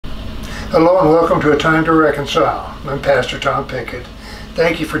Hello and welcome to A Time to Reconcile. I'm Pastor Tom Pickett.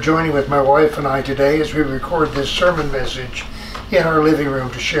 Thank you for joining with my wife and I today as we record this sermon message in our living room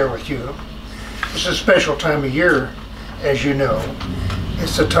to share with you. It's a special time of year, as you know.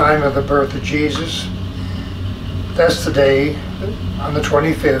 It's the time of the birth of Jesus. That's the day on the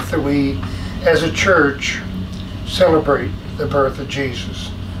 25th that we, as a church, celebrate the birth of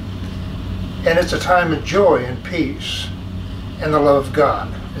Jesus. And it's a time of joy and peace, and the love of God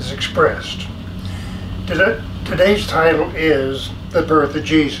is expressed. Today's title is The Birth of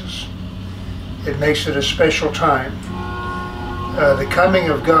Jesus. It makes it a special time. The coming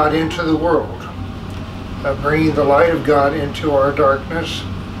of God into the world, bringing the light of God into our darkness,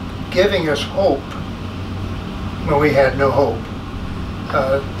 giving us hope when we had no hope.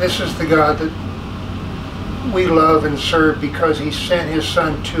 This is the God that we love and serve because He sent His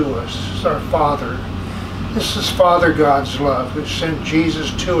Son to us. It's our Father. This is Father God's love, who sent Jesus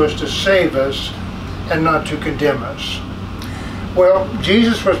to us to save us and not to condemn us. Well,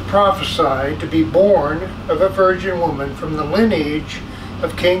 Jesus was prophesied to be born of a virgin woman from the lineage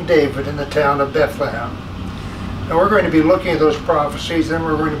of King David in the town of Bethlehem. Now we're going to be looking at those prophecies, then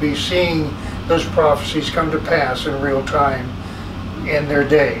we're going to be seeing those prophecies come to pass in real time in their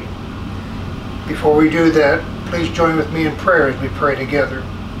day. Before we do that, please join with me in prayer as we pray together.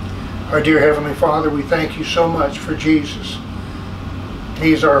 Our dear Heavenly Father, we thank you so much for Jesus.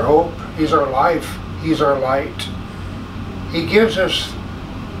 He's our hope, He's our life, He's our light. He gives us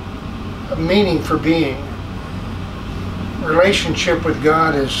a meaning for being. Relationship with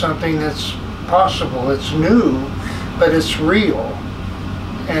God is something that's possible, it's new, but it's real.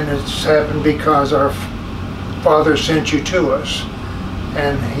 And it's happened because our Father sent you to us,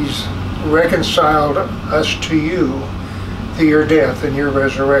 and He's reconciled us to you through your death and your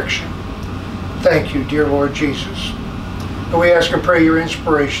resurrection. Thank you, dear Lord Jesus. And we ask and pray your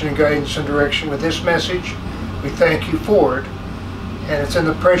inspiration and guidance and direction with this message. We thank you for it. And it's in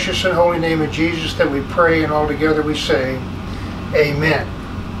the precious and holy name of Jesus that we pray, and all together we say, Amen.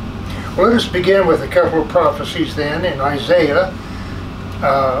 Well, let us begin with a couple of prophecies then in Isaiah.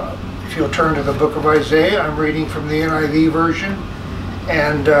 If you'll turn to the book of Isaiah, I'm reading from the NIV version.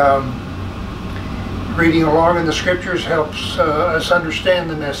 And reading along in the scriptures helps us understand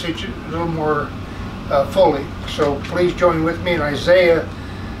the message a little more fully. So please join with me in Isaiah,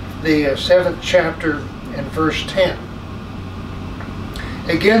 the 7th chapter and verse 10.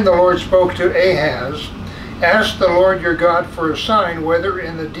 Again the Lord spoke to Ahaz, "Ask the Lord your God for a sign, whether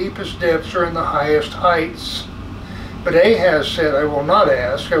in the deepest depths or in the highest heights." But Ahaz said, "I will not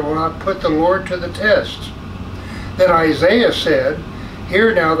ask, I will not put the Lord to the test." Then Isaiah said,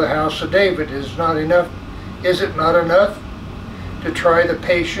 "Hear now, the house of David, is it not enough to try the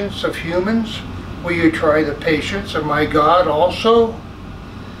patience of humans? Will you try the patience of my God also?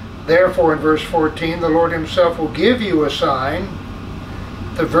 Therefore," in verse 14, "the Lord Himself will give you a sign.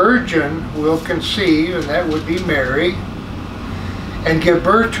 The virgin will conceive," and that would be Mary, "and give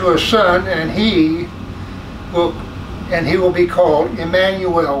birth to a son, and he will be called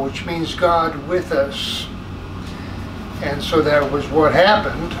Emmanuel," which means God with us. And so that was what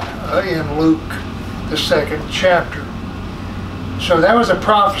happened in Luke, the 2nd chapter. So that was a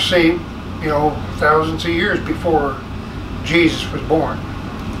prophecy, thousands of years before Jesus was born.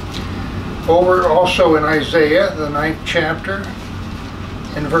 Over also in Isaiah, the 9th chapter,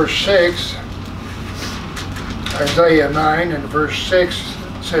 in verse 6, Isaiah 9 and verse 6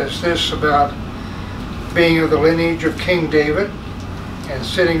 says this about being of the lineage of King David and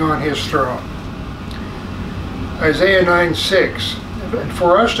sitting on his throne. Isaiah 9:6, "And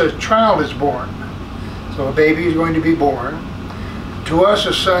for us a child is born," so a baby is going to be born. "To us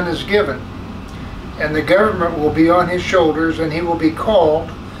a son is given, and the government will be on his shoulders, and he will be called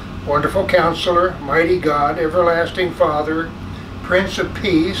Wonderful Counselor, Mighty God, Everlasting Father, Prince of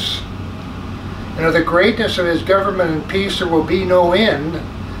Peace. And of the greatness of his government and peace there will be no end.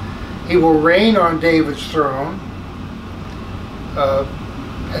 He will reign on David's throne."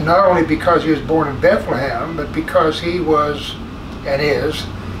 And not only because he was born in Bethlehem, but because he was and is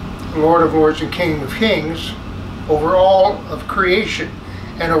Lord of Lords and King of Kings over all of creation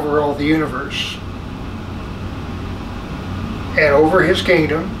and over all the universe. "And over his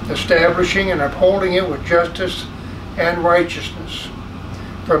kingdom, establishing and upholding it with justice and righteousness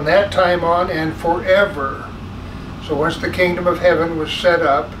from that time on and forever." So once the kingdom of heaven was set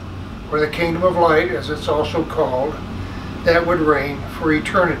up, or the kingdom of light as it's also called, that would reign for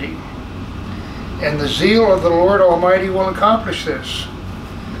eternity. "And the zeal of the Lord Almighty will accomplish this."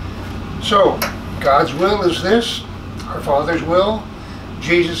 So God's will is this, our Father's will.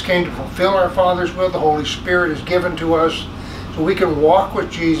 Jesus came to fulfill our Father's will. The Holy Spirit is given to us so we can walk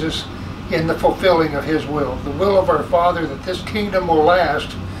with Jesus in the fulfilling of His will. The will of our Father that this kingdom will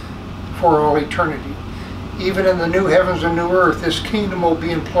last for all eternity. Even in the new heavens and new earth, this kingdom will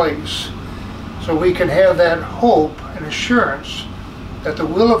be in place. So we can have that hope and assurance that the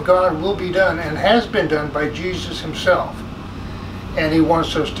will of God will be done and has been done by Jesus Himself. And He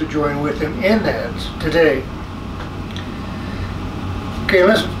wants us to join with Him in that today. Okay,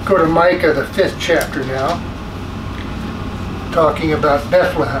 let's go to Micah, the 5th chapter now, talking about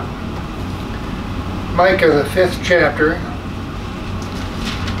Bethlehem. Micah, the 5th chapter,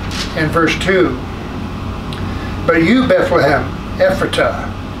 and verse 2. But you, Bethlehem, Ephratah,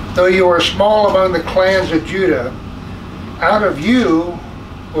 though you are small among the clans of Judah, out of you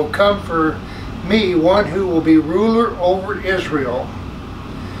will come for me one who will be ruler over Israel,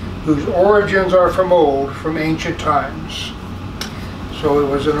 whose origins are from old, from ancient times. So it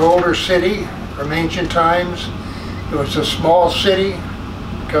was an older city from ancient times. It was a small city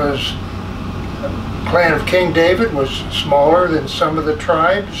because the clan of King David was smaller than some of the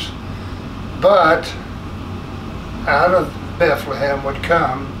tribes. But out of Bethlehem would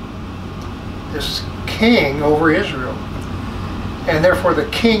come this king over Israel, and therefore the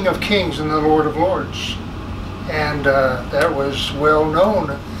King of Kings and the Lord of Lords. And that was well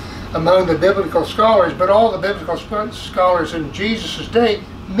known among the biblical scholars, but all the biblical scholars in Jesus' day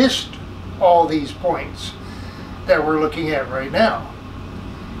missed all these points that we're looking at right now.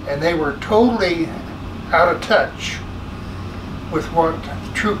 And they were totally out of touch with what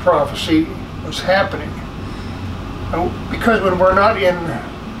true prophecy was happening. Because when we're not in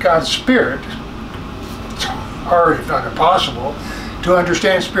God's Spirit, it's hard, if not impossible, to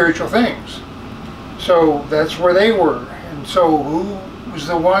understand spiritual things. So that's where they were. And so who was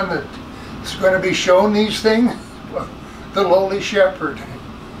the one that is going to be shown these things? Well, the lowly shepherd.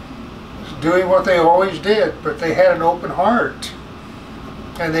 Was doing what they always did, but they had an open heart.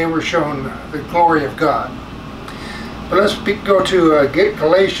 And they were shown the glory of God. But let's go to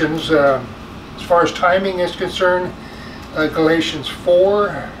Galatians. As far as timing is concerned, Galatians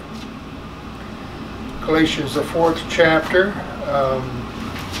 4, Galatians the 4th chapter,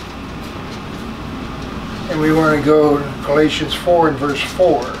 and we want to go to Galatians 4 and verse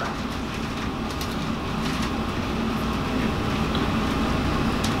 4.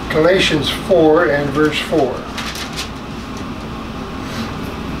 Galatians 4 and verse 4.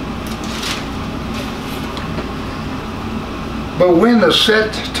 But when the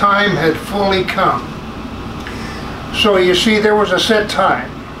set time had fully come. So you see, there was a set time.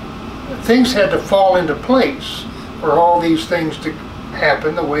 Things had to fall into place for all these things to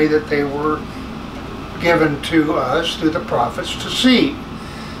happen the way that they were given to us through the prophets to see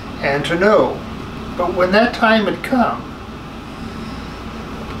and to know. But when that time had come,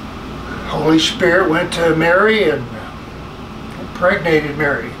 Holy Spirit went to Mary and impregnated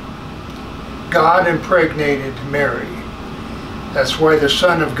Mary. God impregnated Mary. That's why the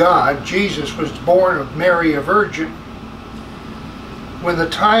Son of God, Jesus, was born of Mary, a virgin. When the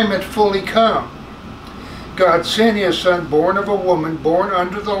time had fully come, God sent His Son, born of a woman, born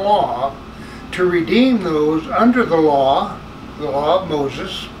under the law, to redeem those under the law of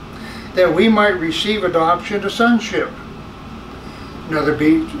Moses, that we might receive adoption to sonship. In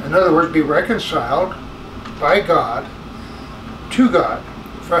other words, be reconciled by God to God,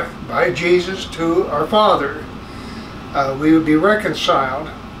 by Jesus to our Father. We would be reconciled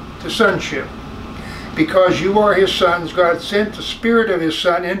to sonship. Because you are His sons, God sent the Spirit of His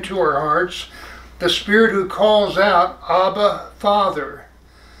Son into our hearts, the Spirit who calls out, Abba, Father.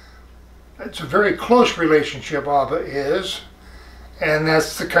 It's a very close relationship, Abba is, and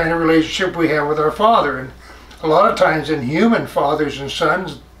that's the kind of relationship we have with our Father. And a lot of times in human fathers and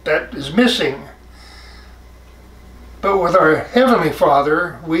sons, that is missing. But with our Heavenly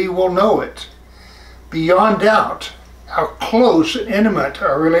Father, we will know it beyond doubt how close and intimate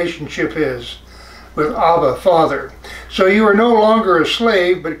our relationship is with Abba, Father. So you are no longer a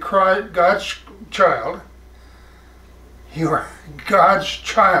slave, but God's child. You are God's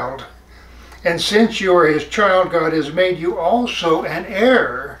child. And since you are His child, God has made you also an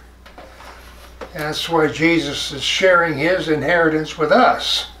heir. And that's why Jesus is sharing His inheritance with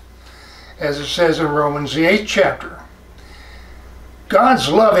us, as it says in Romans, the 8th chapter. God's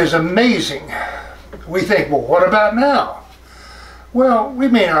love is amazing. We think, well, what about now? Well, we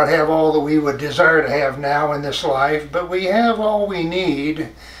may not have all that we would desire to have now in this life, but we have all we need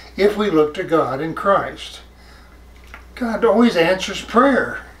if we look to God in Christ. God always answers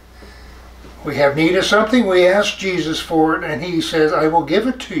prayer. We have need of something, we ask Jesus for it, and He says, I will give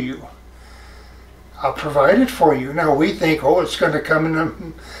it to you. I'll provide it for you. Now we think, oh, it's going to come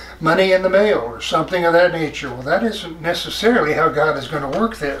in money in the mail or something of that nature. Well, that isn't necessarily how God is going to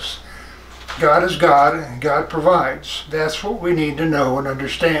work this. God is God and God provides. That's what we need to know and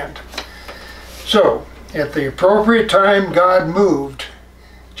understand. So, at the appropriate time, God moved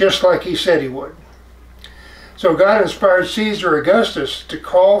just like he said he would. So God inspired Caesar Augustus to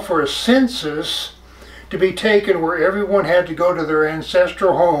call for a census to be taken where everyone had to go to their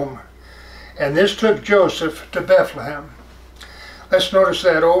ancestral home. And this took Joseph to Bethlehem. Let's notice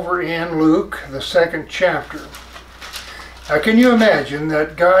that over in Luke, the 2nd chapter. Now, can you imagine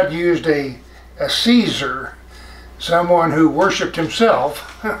that God used a Caesar, someone who worshipped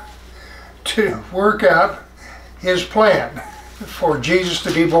himself, to work out his plan for Jesus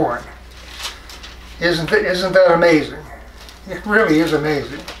to be born? Isn't that amazing? It really is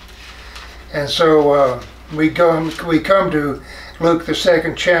amazing. And so we come to Luke, the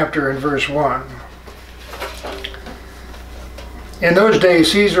 2nd chapter, and verse 1. In those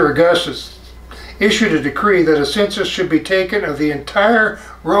days, Caesar Augustus issued a decree that a census should be taken of the entire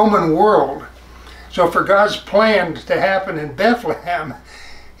Roman world. So for God's plan to happen in Bethlehem,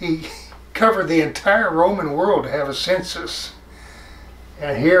 he covered the entire Roman world to have a census.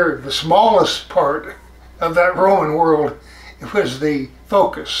 And here, the smallest part of that Roman world was the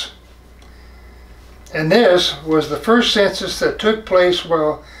focus. And this was the first census that took place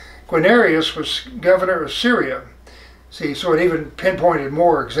while Quirinius was governor of Syria. See, so it even pinpointed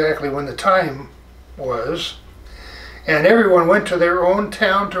more exactly when the time was. And everyone went to their own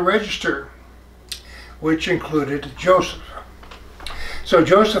town to register, which included Joseph. So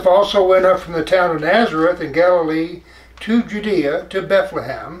Joseph also went up from the town of Nazareth in Galilee to Judea, to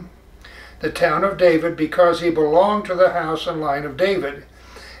Bethlehem, the town of David, because he belonged to the house and line of David.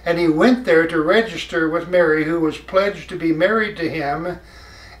 And he went there to register with Mary, who was pledged to be married to him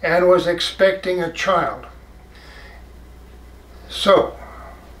and was expecting a child. So,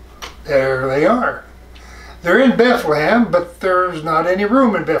 there they are. They're in Bethlehem, but there's not any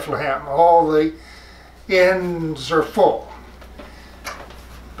room in Bethlehem. All the inns are full.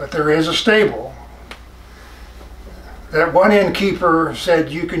 But there is a stable. That one innkeeper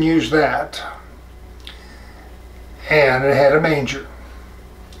said you can use that. And it had a manger.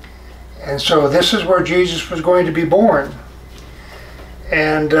 And so this is where Jesus was going to be born.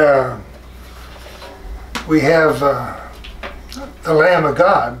 And we have the Lamb of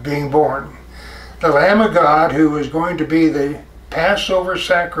God being born. The Lamb of God who was going to be the Passover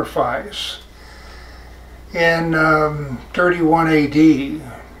sacrifice in 31 AD.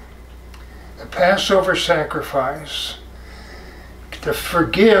 The Passover sacrifice to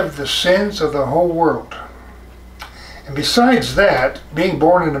forgive the sins of the whole world. And besides that, being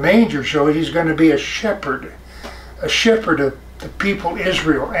born in a manger shows he's going to be a shepherd of the people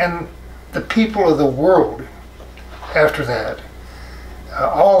Israel and the people of the world after that.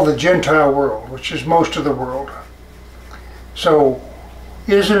 All the Gentile world, which is most of the world. So,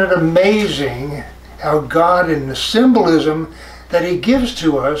 isn't it amazing how God, in the symbolism that he gives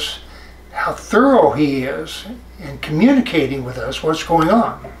to us, how thorough he is in communicating with us what's going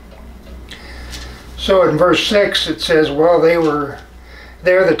on. So in verse 6 it says, while they were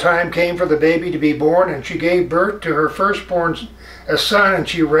there, the time came for the baby to be born, and she gave birth to her firstborn, a son, and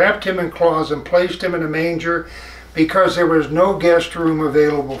she wrapped him in cloths and placed him in a manger, because there was no guest room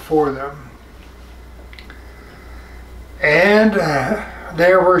available for them. And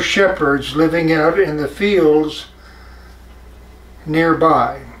there were shepherds living out in the fields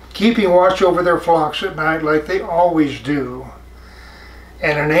nearby, keeping watch over their flocks at night like they always do.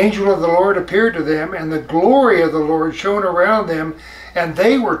 And an angel of the Lord appeared to them, and the glory of the Lord shone around them, and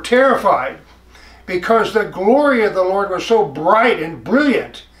they were terrified, because the glory of the Lord was so bright and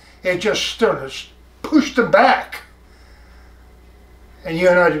brilliant, it just pushed them back. And you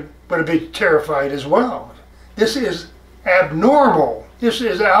and I would be terrified as well. This is abnormal. This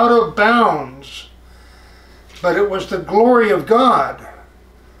is out of bounds. But it was the glory of God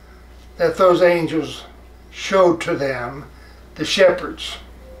that those angels showed to them, the shepherds.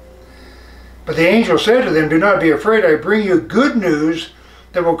 But the angel said to them, do not be afraid. I bring you good news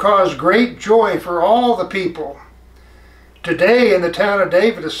that will cause great joy for all the people. Today in the town of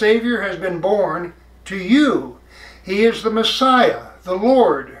David, a Savior has been born to you. He is the Messiah, the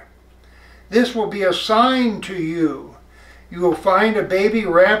Lord. This will be a sign to you. You will find a baby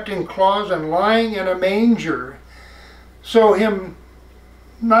wrapped in cloths and lying in a manger. So him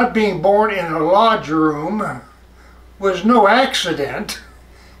not being born in a lodge room was no accident.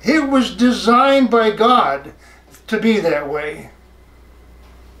 It was designed by God to be that way.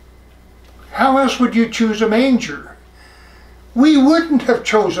 How else would you choose a manger? We wouldn't have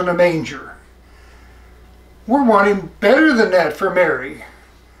chosen a manger. We're wanting better than that for Mary.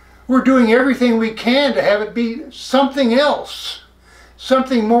 We're doing everything we can to have it be something else.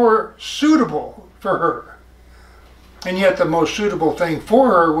 something more suitable for her. And yet the most suitable thing for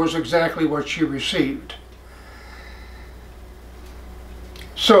her was exactly what she received.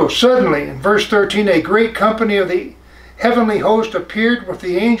 So suddenly, in verse 13, a great company of the heavenly host appeared with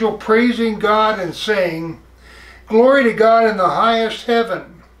the angel praising God and saying, "Glory to God in the highest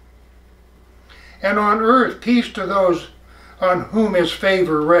heaven, and on earth peace to those on whom his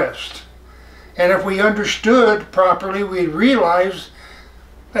favor rests." And if we understood properly, we'd realize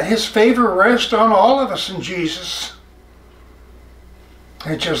that his favor rests on all of us in Jesus.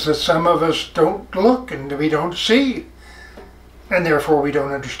 It's just that some of us don't look and we don't see, and therefore we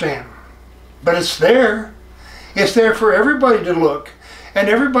don't understand. But it's there. It's there for everybody to look and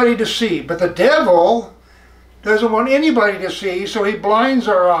everybody to see. But the devil doesn't want anybody to see, so he blinds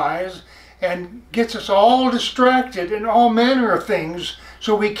our eyes and gets us all distracted in all manner of things,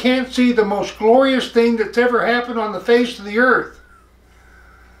 so we can't see the most glorious thing that's ever happened on the face of the earth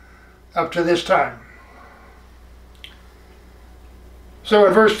up to this time. So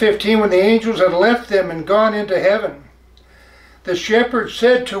in verse 15, when the angels had left them and gone into heaven, the shepherds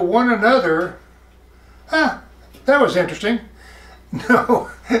said to one another, that was interesting. No,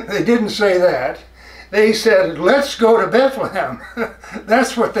 they didn't say that. They said, "Let's go to Bethlehem."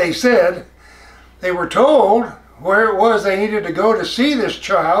 That's what they said. They were told where it was they needed to go to see this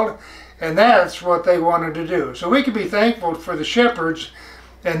child, and that's what they wanted to do. So we can be thankful for the shepherds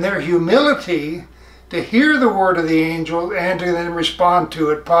and their humility to hear the word of the angel and to then respond to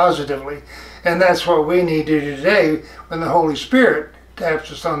it positively. And that's what we need to do today when the Holy Spirit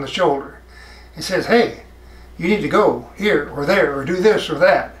taps us on the shoulder. He says, "Hey, you need to go here or there or do this or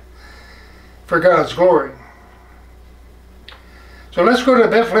that for God's glory." So let's go to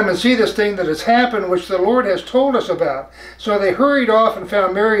Bethlehem and see this thing that has happened, which the Lord has told us about. So they hurried off and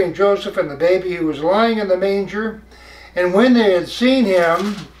found Mary and Joseph and the baby who was lying in the manger. And when they had seen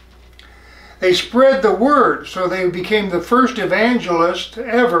him, they spread the word. So they became the first evangelists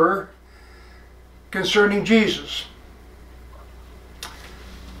ever concerning Jesus.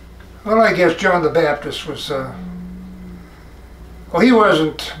 Well, I guess John the Baptist was, well, he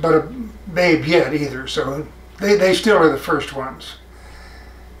wasn't but a babe yet either, so they still are the first ones.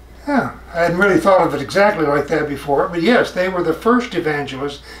 Yeah, I hadn't really thought of it exactly like that before, but yes, they were the first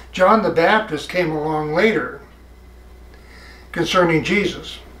evangelists. John the Baptist came along later concerning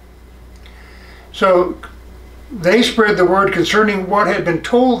Jesus. So they spread the word concerning what had been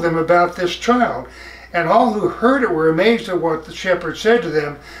told them about this child. And all who heard it were amazed at what the shepherd said to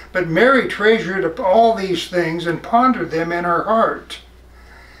them. But Mary treasured up all these things and pondered them in her heart.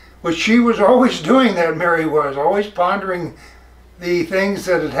 Which she was always doing that, Mary was, always pondering the things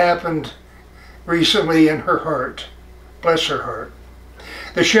that had happened recently in her heart. Bless her heart.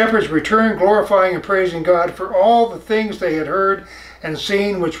 The shepherds returned, glorifying and praising God for all the things they had heard and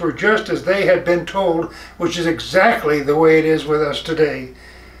seen, which were just as they had been told, which is exactly the way it is with us today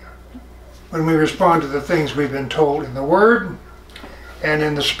when we respond to the things we've been told in the Word and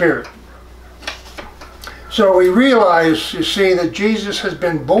in the Spirit. So we realize, you see, that Jesus has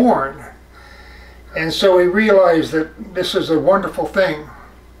been born. And so we realize that this is a wonderful thing.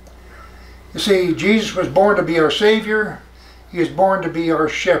 You see, Jesus was born to be our Savior. He was born to be our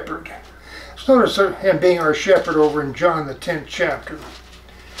shepherd. Let's notice him being our shepherd over in John the 10th chapter.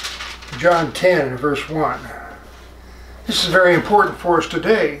 John 10 verse 1. This is very important for us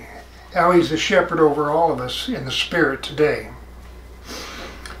today, how he's the shepherd over all of us in the Spirit today.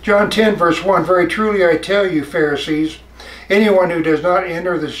 John 10 verse 1, "Very truly I tell you, Pharisees, anyone who does not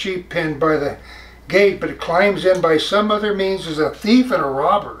enter the sheep pen by the gate, but climbs in by some other means, is a thief and a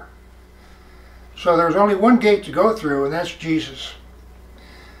robber." So there's only one gate to go through, and that's Jesus.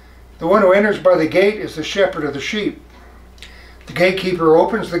 The one who enters by the gate is the shepherd of the sheep. The gatekeeper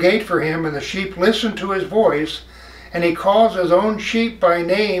opens the gate for him, and the sheep listen to his voice, and he calls his own sheep by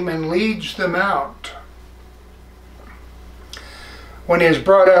name and leads them out. When he has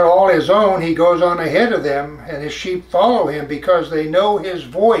brought out all his own, he goes on ahead of them, and his sheep follow him because they know his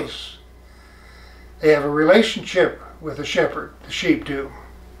voice. They have a relationship with the shepherd, the sheep do.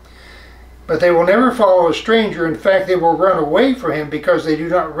 But they will never follow a stranger. In fact, they will run away from him because they do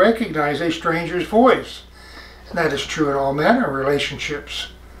not recognize a stranger's voice. And that is true in all manner of relationships.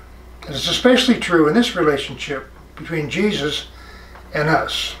 And it's especially true in this relationship between Jesus and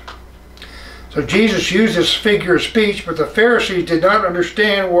us. So Jesus used this figure of speech, but the Pharisees did not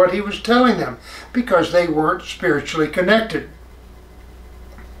understand what he was telling them because they weren't spiritually connected.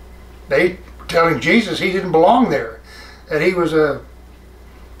 They were telling Jesus he didn't belong there, that he was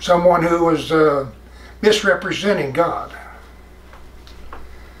someone who was misrepresenting God.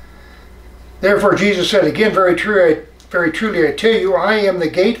 Therefore Jesus said again, "Very true, Very truly I tell you, I am the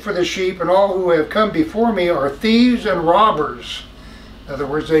gate for the sheep, and all who have come before me are thieves and robbers. In other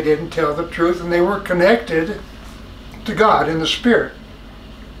words, they didn't tell the truth, and they weren't connected to God in the Spirit.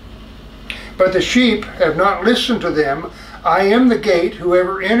 But the sheep have not listened to them. I am the gate.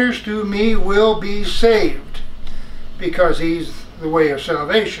 Whoever enters through me will be saved, because he's the way of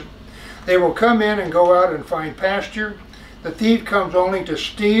salvation. They will come in and go out and find pasture. The thief comes only to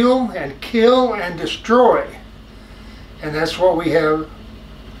steal and kill and destroy. And that's what we have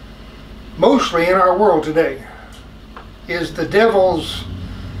mostly in our world today, is the devil's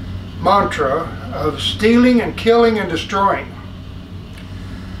mantra of stealing and killing and destroying.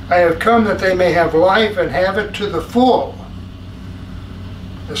 I have come that they may have life and have it to the full.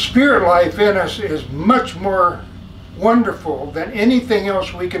 The spirit life in us is much more wonderful than anything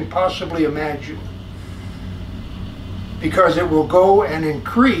else we can possibly imagine, because it will go and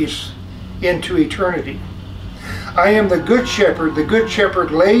increase into eternity. I am the good shepherd. The good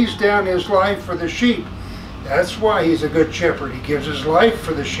shepherd lays down his life for the sheep. That's why he's a good shepherd. He gives his life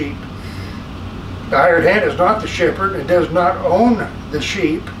for the sheep. The hired hand is not the shepherd and does not own the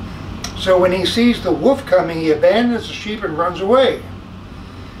sheep. So when he sees the wolf coming, he abandons the sheep and runs away.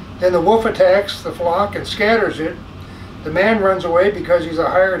 Then the wolf attacks the flock and scatters it. The man runs away because he's a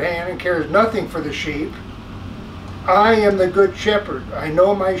hired hand and cares nothing for the sheep. I am the good shepherd. I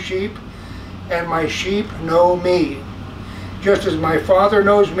know my sheep, and my sheep know me. Just as my Father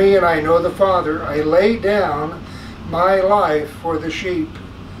knows me and I know the Father, I lay down my life for the sheep.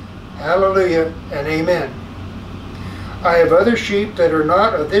 Hallelujah and amen. I have other sheep that are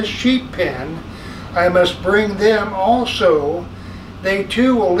not of this sheep pen. I must bring them also. They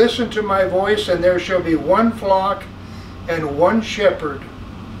too will listen to my voice, and there shall be one flock and one shepherd.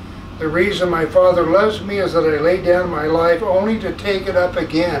 The reason my Father loves me is that I lay down my life only to take it up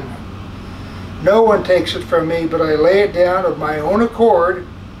again. No one takes it from me, but I lay it down of my own accord.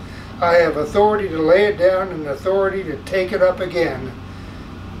 I have authority to lay it down and authority to take it up again.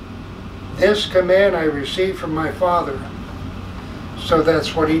 This command I received from my Father. So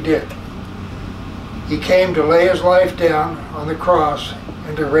that's what he did. He came to lay his life down on the cross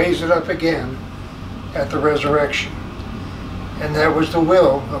and to raise it up again at the resurrection. And that was the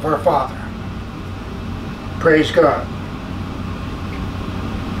will of our Father. Praise God.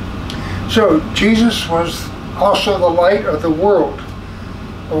 So Jesus was also the light of the world.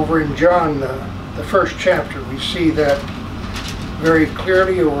 Over in John, the first chapter, we see that very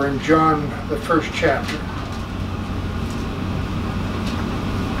clearly over in John, the first chapter.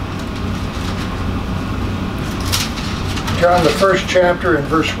 John, the first chapter and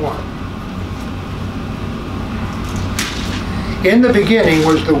verse 1. In the beginning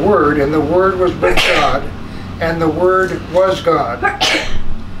was the Word, and the Word was with God, and the Word was God.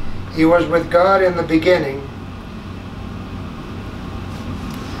 He was with God in the beginning.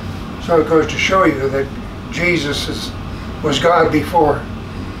 So it goes to show you that Jesus was God before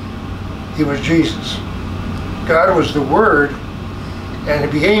he was Jesus. God was the Word, and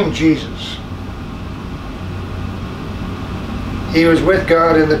he became Jesus. He was with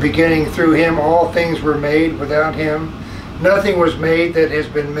God in the beginning. Through him all things were made. Without him nothing was made that has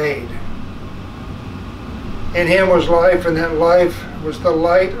been made. In him was life, and that life was the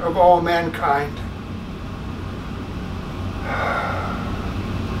light of all mankind.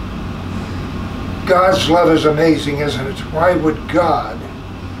 God's love is amazing, isn't it? Why would God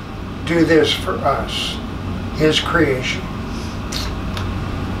do this for us, his creation?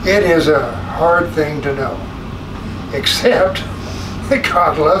 It is a hard thing to know, except that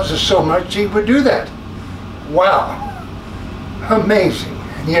God loves us so much he would do that. Wow. Amazing.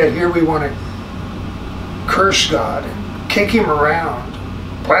 And yet here we want to curse God and kick him around,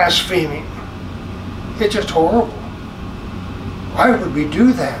 blaspheming. It's just horrible. Why would we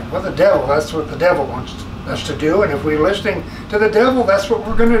do that? Well, the devil, that's what the devil wants us to do, and if we're listening to the devil, that's what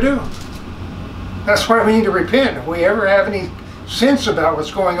we're going to do. That's why we need to repent. If we ever have any sense about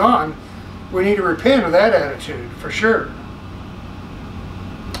what's going on, we need to repent of that attitude, for sure.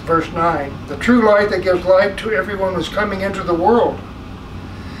 Verse 9, the true light that gives light to everyone was coming into the world.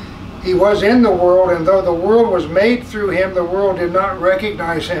 He was in the world, and though the world was made through him, the world did not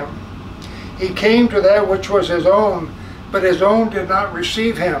recognize him. He came to that which was his own, but his own did not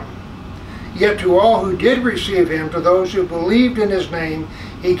receive him. Yet to all who did receive him, to those who believed in his name,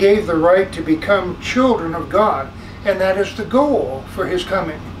 he gave the right to become children of God. And that is the goal for his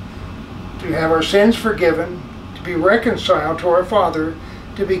coming. To have our sins forgiven, to be reconciled to our Father,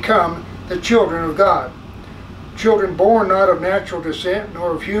 to become the children of God. Children born not of natural descent,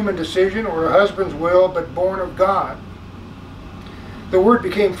 nor of human decision or a husband's will, but born of God. The Word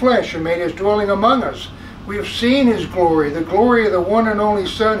became flesh and made his dwelling among us. We have seen his glory, the glory of the one and only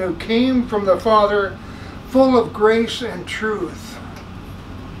Son who came from the Father, full of grace and truth.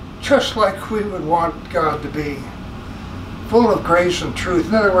 Just like we would want God to be. Full of grace and truth.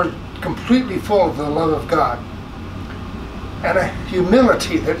 In other words, completely full of the love of God. And a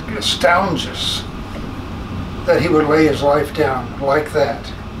humility that astounds us, that he would lay his life down like that,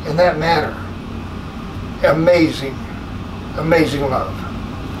 in that manner. Amazing, amazing love.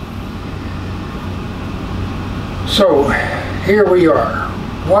 So, here we are.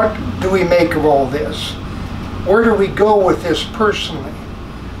 What do we make of all this? Where do we go with this personally?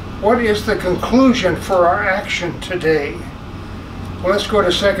 What is the conclusion for our action today? Well, let's go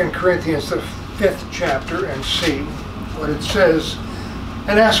to 2 Corinthians, the 5th chapter, and see what it says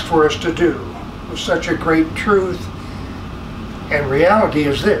and ask for us to do with such a great truth and reality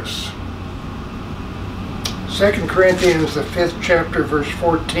as this. 2 Corinthians, the 5th chapter, verse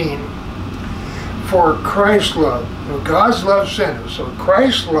 14. For Christ's love, God's love sent us, so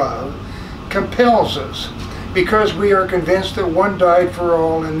Christ's love compels us, because we are convinced that one died for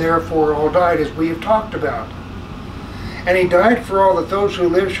all, and therefore all died, as we have talked about. And he died for all, that those who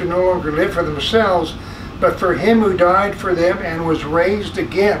live should no longer live for themselves, but for him who died for them and was raised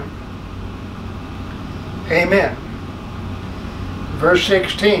again. Amen. Verse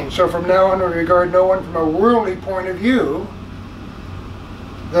 16, so from now on we regard no one from a worldly point of view.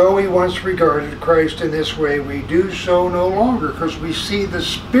 Though we once regarded Christ in this way, we do so no longer, because we see the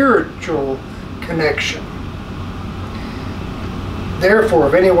spiritual connection. Therefore,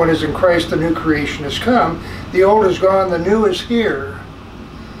 if anyone is in Christ, the new creation has come. The old is gone, the new is here.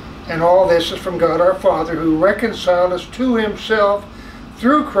 And all this is from God our Father, who reconciled us to himself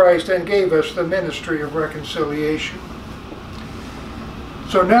through Christ and gave us the ministry of reconciliation.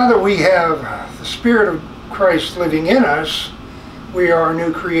 So now that we have the Spirit of Christ living in us, we are a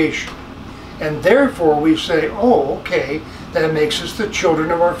new creation. And therefore we say, oh, okay, that makes us the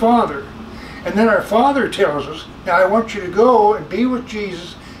children of our Father. And then our Father tells us, now I want you to go and be with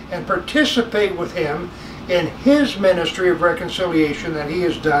Jesus and participate with him in his ministry of reconciliation that he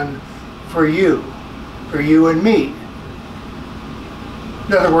has done for you and me.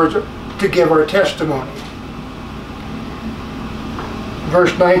 In other words, to give our testimony.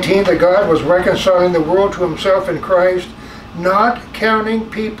 Verse 19, that God was reconciling the world to himself in Christ, not counting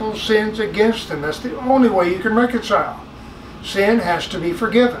people's sins against them. That's the only way you can reconcile. Sin has to be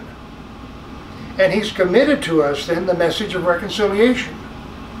forgiven. And he's committed to us then the message of reconciliation.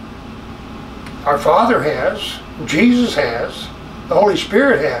 Our Father has, Jesus has, the Holy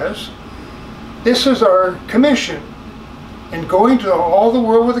Spirit has. This is our commission. And going to all the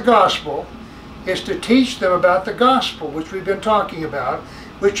world with the gospel is to teach them about the gospel, which we've been talking about,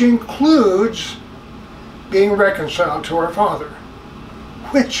 which includes being reconciled to our Father,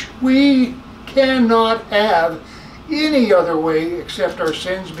 which we cannot have any other way except our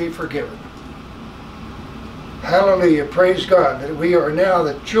sins be forgiven. Hallelujah, praise God that we are now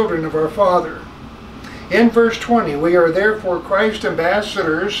the children of our Father. In verse 20, we are therefore Christ's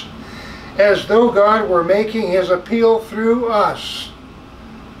ambassadors, as though God were making his appeal through us.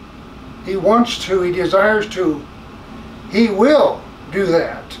 He wants to, he desires to, he will do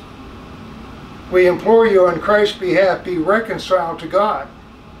that. We implore you on Christ's behalf, be reconciled to God.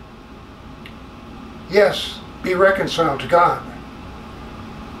 Yes, be reconciled to God.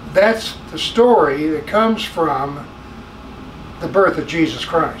 That's the story that comes from the birth of Jesus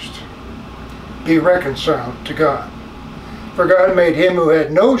Christ. Be reconciled to God. For God made him who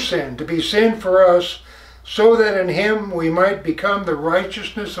had no sin to be sin for us, so that in him we might become the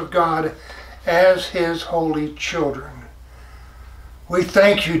righteousness of God as his holy children. We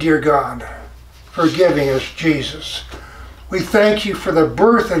thank you, dear God, for giving us Jesus. We thank you for the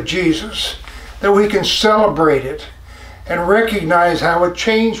birth of Jesus, that we can celebrate it and recognize how it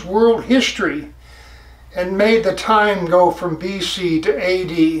changed world history and made the time go from BC to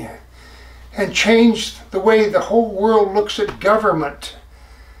AD and changed the way the whole world looks at government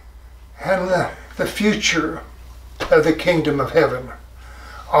and the future of the kingdom of heaven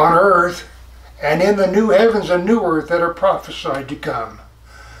on earth and in the new heavens and new earth that are prophesied to come.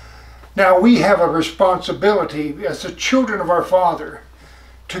 Now we have a responsibility as the children of our Father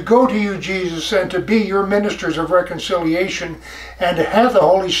to go to you, Jesus, and to be your ministers of reconciliation, and to have the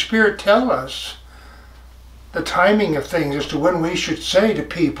Holy Spirit tell us the timing of things as to when we should say to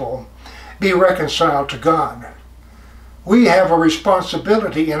people, be reconciled to God. We have a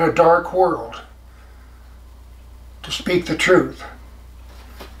responsibility in a dark world to speak the truth,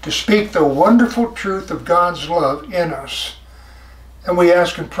 to speak the wonderful truth of God's love in us. And we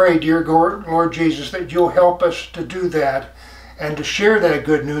ask and pray, dear Lord Jesus, that you'll help us to do that and to share that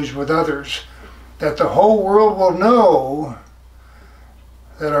good news with others, that the whole world will know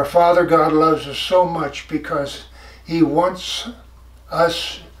that our Father God loves us so much, because He wants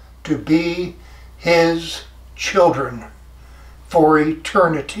us to be His children for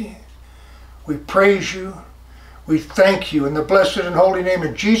eternity. We praise you. We thank you. In the blessed and holy name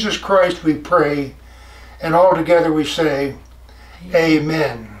of Jesus Christ we pray. And all together we say,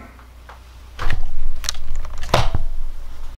 Amen.